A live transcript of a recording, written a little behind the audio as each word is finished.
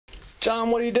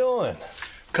John, what are you doing?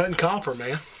 Cutting copper,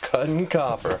 man. Cutting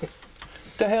copper. What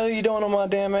the hell are you doing on my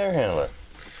damn air handler?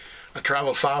 I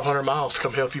traveled 500 miles to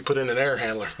come help you put in an air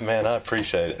handler. Man, I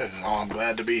appreciate it. Oh, I'm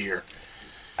glad to be here.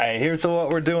 Hey, here's what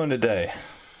we're doing today.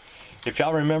 If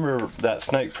y'all remember that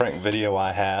snake prank video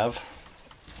I have,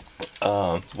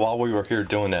 while we were here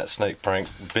doing that snake prank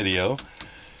video,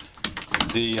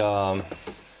 we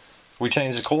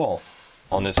changed the coil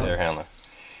on this air handler,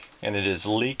 and it is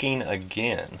leaking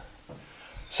again.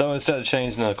 So instead of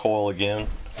changing the coil again,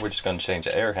 we're just going to change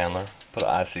the air handler, put an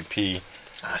ICP.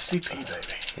 ICP,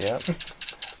 baby. Yep.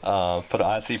 Put an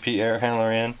ICP air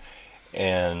handler in,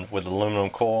 and with aluminum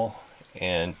coil,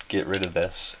 and get rid of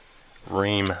this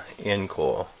ream end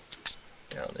coil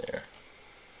down there.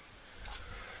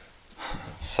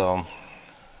 So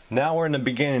now we're in the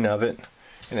beginning of it,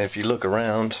 and if you look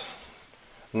around,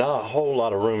 not a whole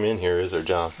lot of room in here, is there,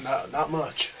 John? Not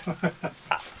much.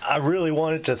 I really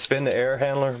wanted to spin the air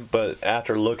handler, but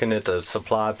after looking at the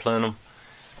supply plenum,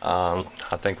 I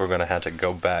think we're going to have to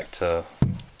go back to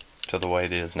the way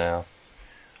it is now.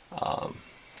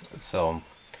 So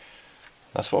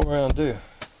that's what we're going to do.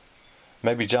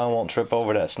 Maybe John won't trip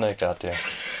over that snake out there.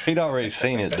 He'd already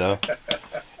seen it, though.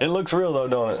 It looks real, though,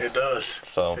 don't it? It does.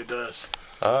 So it does.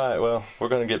 All right, well, we're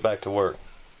going to get back to work.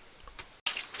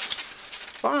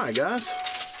 All right, guys.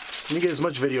 We get as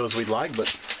much video as we'd like, but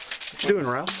what you doing,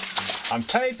 Ralph? I'm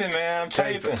taping, man. I'm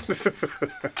taping.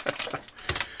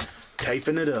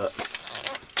 Taping it up.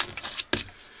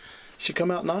 Should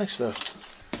come out nice, though.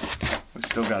 We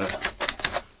still got to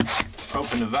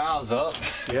open the valves up.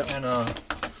 Yep. And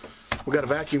we got a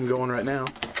vacuum going right now.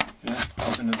 yeah,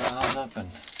 open the valves up and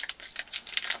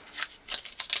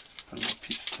put a little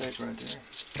piece of tape right there.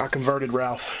 I converted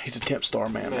Ralph. He's a temp star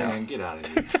man now. Man, get out of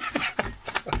here.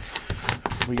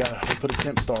 We put a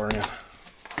temp star in.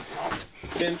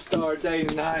 Temp star, day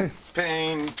and night,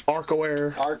 Payne, Arco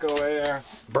Air,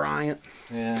 Bryant.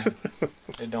 Yeah,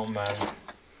 it don't matter.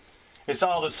 It's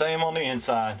all the same on the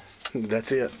inside.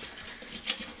 That's it.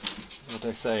 That's what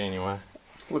they say anyway.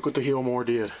 Look what the Hillmore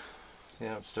did.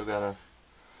 Yeah, still got a.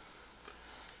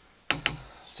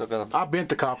 I bent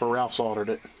the copper. Ralph soldered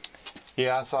it.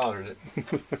 Yeah, I soldered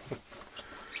it.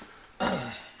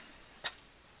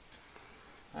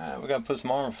 Alright, we gotta put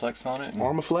some Armaflex on it.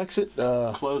 Armaflex it.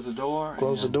 Close the door.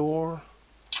 Close the door.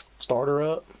 Start her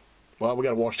up. Well, we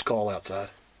gotta wash the coil outside.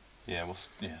 Yeah,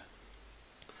 yeah.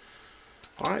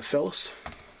 All right, fellas.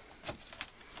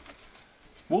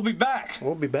 We'll be back.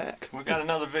 We'll be back. We got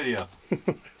another video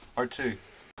or two.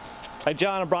 Hey,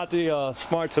 John, I brought the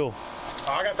smart tool.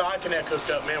 Oh, I got the iConnect hooked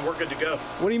up, man. We're good to go.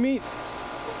 What do you mean?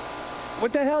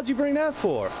 What the hell did you bring that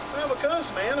for? Well,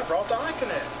 because, man, I brought the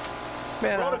iConnect.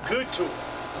 Man, I brought a good tool.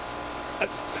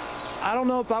 I don't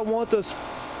know if I want this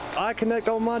iConnect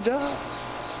on my job.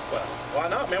 Well, why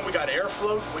not, man? We got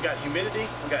airflow, we got humidity,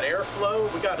 we got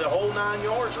airflow, we got the whole 9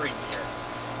 yards reading here.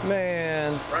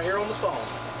 Man. Right here on the phone.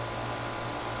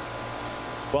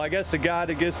 Well, I guess the guy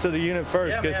that gets to the unit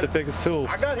first gets to pick his tool.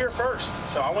 I got here first,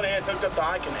 so I went ahead and hooked up the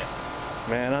iConnect.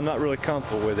 Man, I'm not really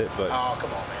comfortable with it, but... Oh,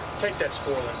 come on, man. Take that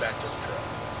spoiling back to the truck.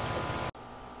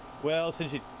 Well,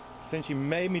 since you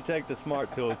made me take the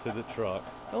smart tool to the truck,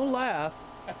 don't laugh.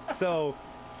 So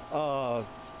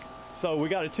we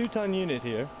got a 2-ton unit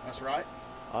here. That's right.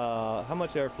 How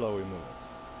much airflow are we moving?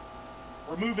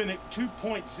 We're moving at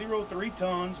 2.03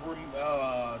 tons. We're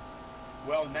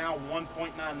well, now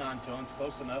 1.99 tons,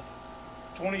 close enough.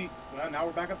 Well, now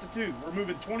we're back up to 2. We're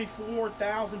moving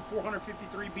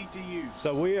 24,453 BTUs.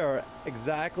 So we are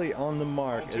exactly on the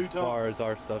mark as far as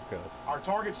our stuff goes. Our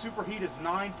target superheat is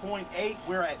 9.8.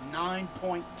 We're at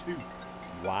 9.2.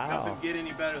 Wow. Doesn't get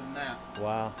any better than that.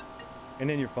 Wow. And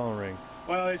then your phone rings.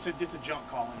 Well, it's a junk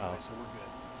call anyway, so we're good.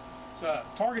 So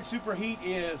target superheat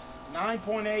is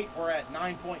 9.8. We're at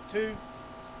 9.2.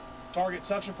 Target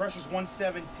suction pressure is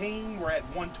 117. We're at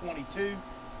 122.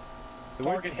 So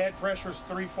target head pressure is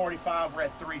 345. We're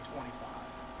at 325.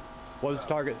 What is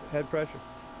target head pressure?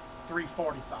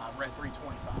 345. We're at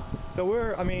 325. So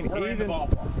we're in the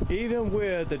ballpark. Even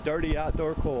with the dirty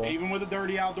outdoor coil. Even with the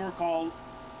dirty outdoor coil,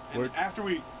 and after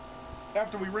we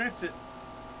rinse it,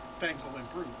 things will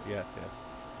improve. Yeah.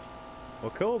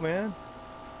 Well, cool, man.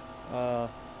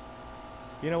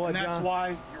 You know what, and that's John? why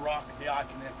you rock the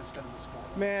iConnect instead of the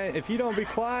Sport. Man, if you don't be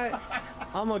quiet,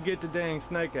 I'm gonna get the dang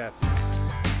snake after you.